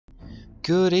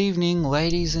Good evening,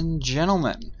 ladies and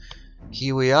gentlemen.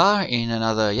 Here we are in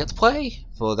another Let's Play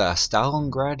for the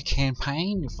Stalingrad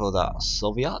campaign for the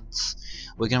Soviets.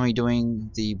 We're going to be doing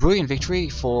the brilliant victory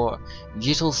for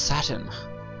little Saturn.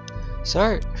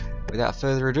 So, without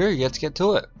further ado, let's get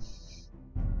to it.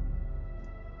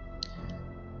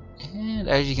 And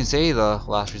as you can see, the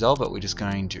last result, but we're just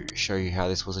going to show you how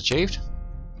this was achieved.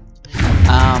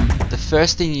 The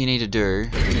first thing you need to do,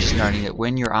 just noting that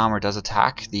when your armor does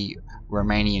attack the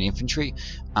Romanian infantry,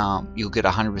 you'll get a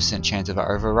 100% chance of an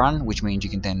overrun, which means you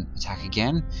can then attack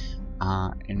again,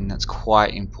 and that's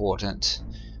quite important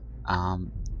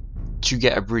to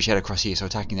get a bridgehead across here. So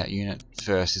attacking that unit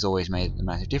first has always made a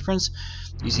massive difference.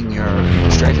 Using your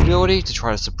strafe ability to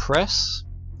try to suppress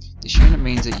this unit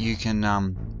means that you can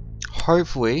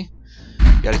hopefully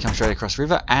be able to come straight across the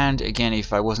river, and again,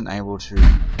 if I wasn't able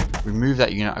to remove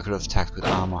that unit, I could have attacked with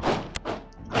armor.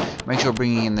 Make sure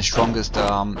bringing in the strongest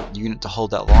unit to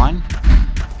hold that line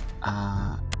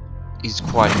is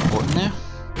quite important there.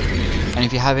 And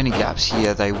if you have any gaps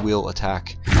here, they will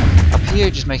attack. Up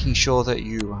here, just making sure that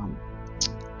you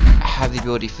have the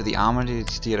ability for the armor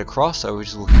to get across. So we're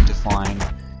just looking to find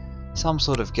some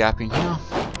sort of gap in here.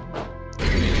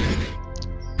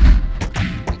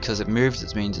 Because it moved,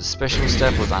 it means a special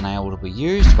step was unable to be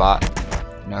used, but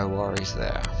no worries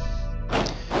there.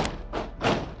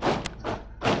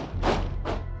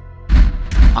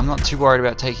 I'm not too worried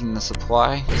about taking the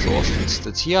supply source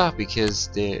that's here because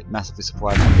they're massively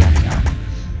supplied from down here.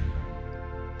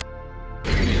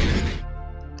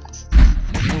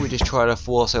 And we just try to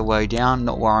force our way down,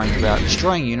 not worrying about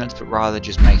destroying units, but rather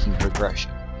just making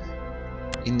progression.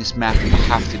 In this map, you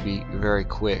have to be very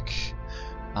quick.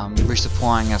 We're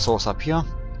resupplying our source up here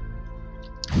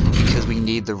because we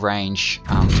need the range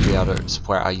to be able to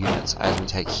supply our units as we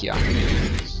take here.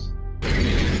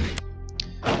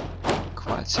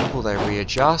 Quite simple, they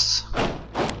readjust.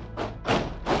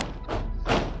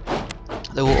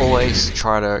 They will always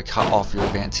try to cut off your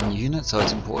advancing unit, so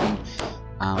it's important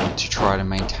to try to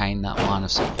maintain that line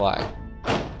of supply.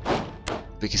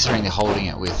 But considering they're holding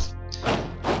it with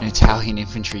an Italian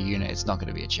infantry unit, it's not going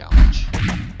to be a challenge.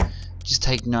 Just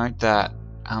take note that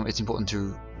it's important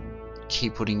to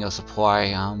keep putting your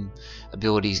supply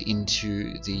abilities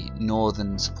into the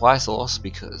northern supply source,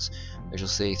 because as you'll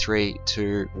see, 3,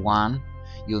 2, 1,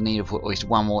 you'll need to put at least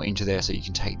one more into there so you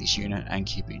can take this unit and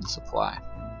keep it in supply.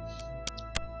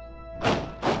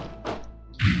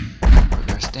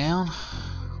 Progress down.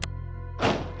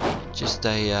 Just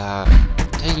taking a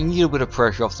little bit of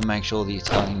pressure off to make sure the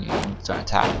Italian units don't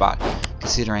attack, but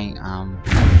considering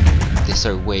they're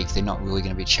so weak, they're not really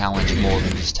going to be challenging more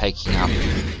than just taking up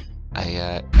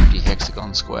a empty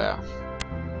hexagon square.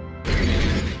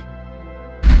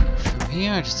 From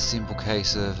here, just a simple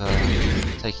case of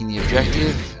taking the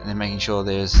objective and then making sure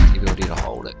there's the ability to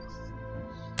hold it.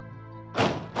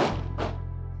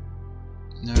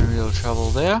 No real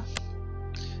trouble there.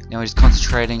 Now we're just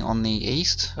concentrating on the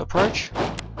east approach.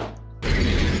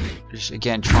 Just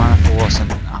again trying to force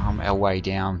our way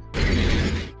down.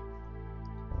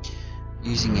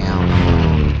 Using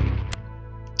our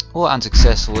or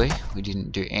unsuccessfully, we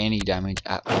didn't do any damage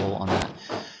at all on that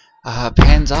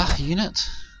Panzer unit.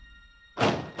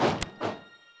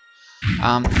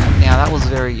 Now that was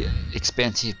very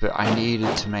expensive, but I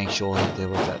needed to make sure that there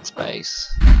was that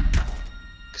space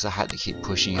because I had to keep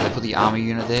pushing. If I put the army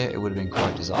unit there, it would have been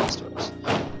quite disastrous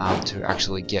to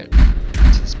actually get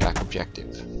to this back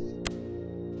objective.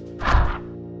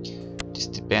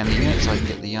 Just to band the unit so I can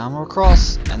get the armor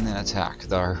across and then attack,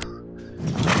 though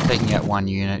taking out one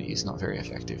unit is not very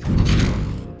effective.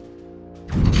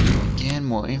 Again,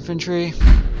 more infantry.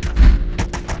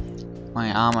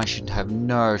 My armor should have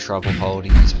no trouble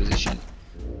holding this position.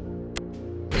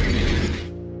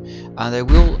 They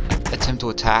will attempt to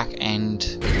attack and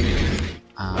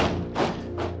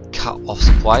cut off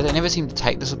supply. They never seem to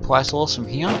take the supply source from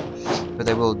here, but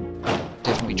they will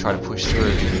definitely try to push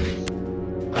through.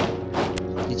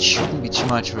 It shouldn't be too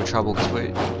much of a trouble,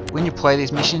 because when you play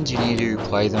these missions, you need to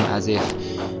play them as if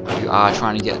you are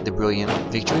trying to get the brilliant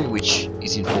victory, which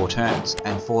is in 4 turns.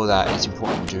 And for that, it's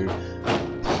important to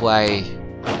play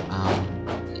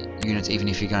units even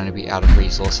if you're going to be out of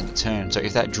resource in a turn. So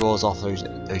if that draws off those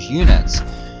units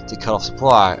to cut off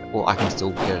supply, well, I can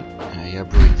still get a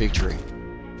brilliant victory.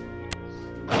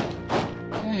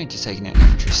 Okay, just taking out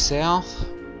infantry south.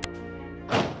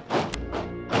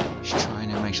 Just trying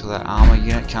to make sure that armor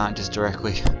unit can't just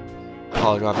directly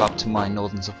pile drive up to my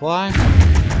northern supply.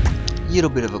 Little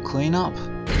bit of a cleanup.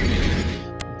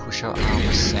 Push our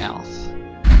armor south.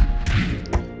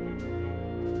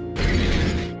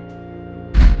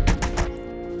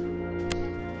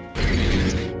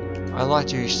 I like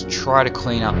to just try to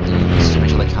clean up the units to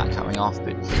make sure they can't cut me off,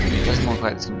 but it doesn't look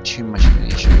like there's going to be too much of an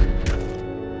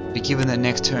issue. But given that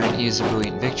next turn is a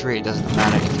brilliant victory, it doesn't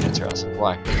matter if units are out of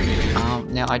supply.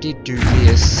 Now I did do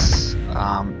this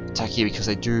attack here because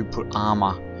they do put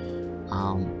armor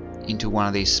into one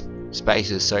of these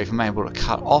spaces, so if I'm able to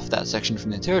cut off that section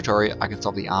from their territory, I can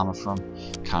stop the armor from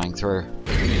cutting through.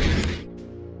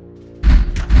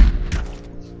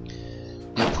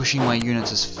 Now pushing my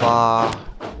units as far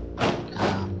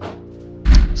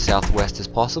southwest as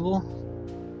possible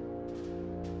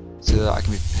so that I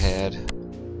can be prepared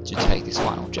to take this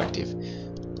final objective.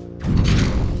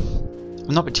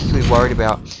 I'm not particularly worried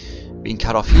about being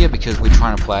cut off here because we're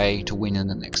trying to play to win in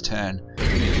the next turn.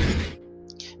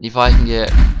 If I can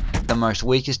get the most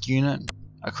weakest unit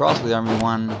across with only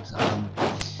one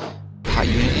part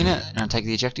unit in it and I take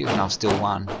the objective, and I've still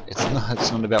won. It's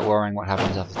not about worrying what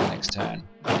happens after the next turn.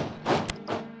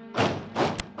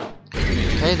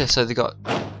 Okay, so they got,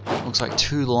 looks like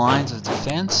 2 lines of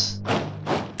defense,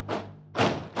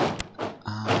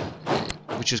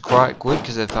 which is quite good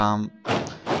because if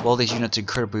while these units are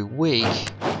incredibly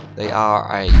weak, they are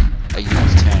a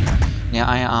unit's turn. Now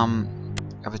I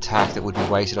have attack that would be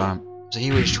wasted on them. So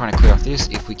here we're just trying to clear off this.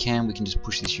 If we can just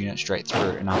push this unit straight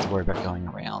through and not have to worry about going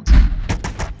around.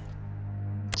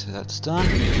 So that's done.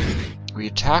 We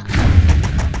attack.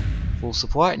 Full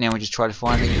supply. Now we just try to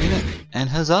find the unit, and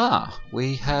huzzah!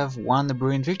 We have won the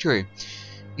brilliant victory.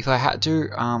 If I had to,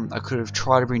 I could have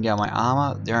tried to bring down my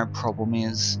armor. The only problem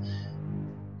is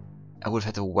I would have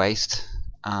had to waste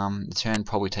the turn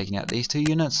probably taking out these 2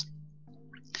 units,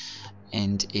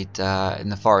 and it in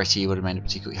the forest here would have made it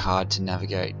particularly hard to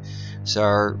navigate.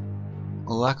 So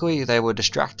luckily they were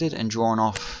distracted and drawn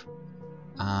off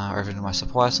over to my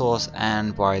supply source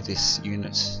and by this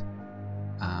unit,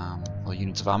 or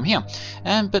units of armor here.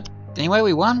 But anyway,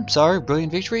 we won. So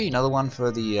brilliant victory, another one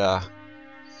for the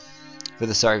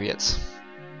Soviets.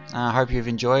 I hope you've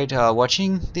enjoyed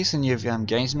watching this and you've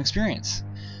gained some experience.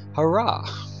 Hurrah!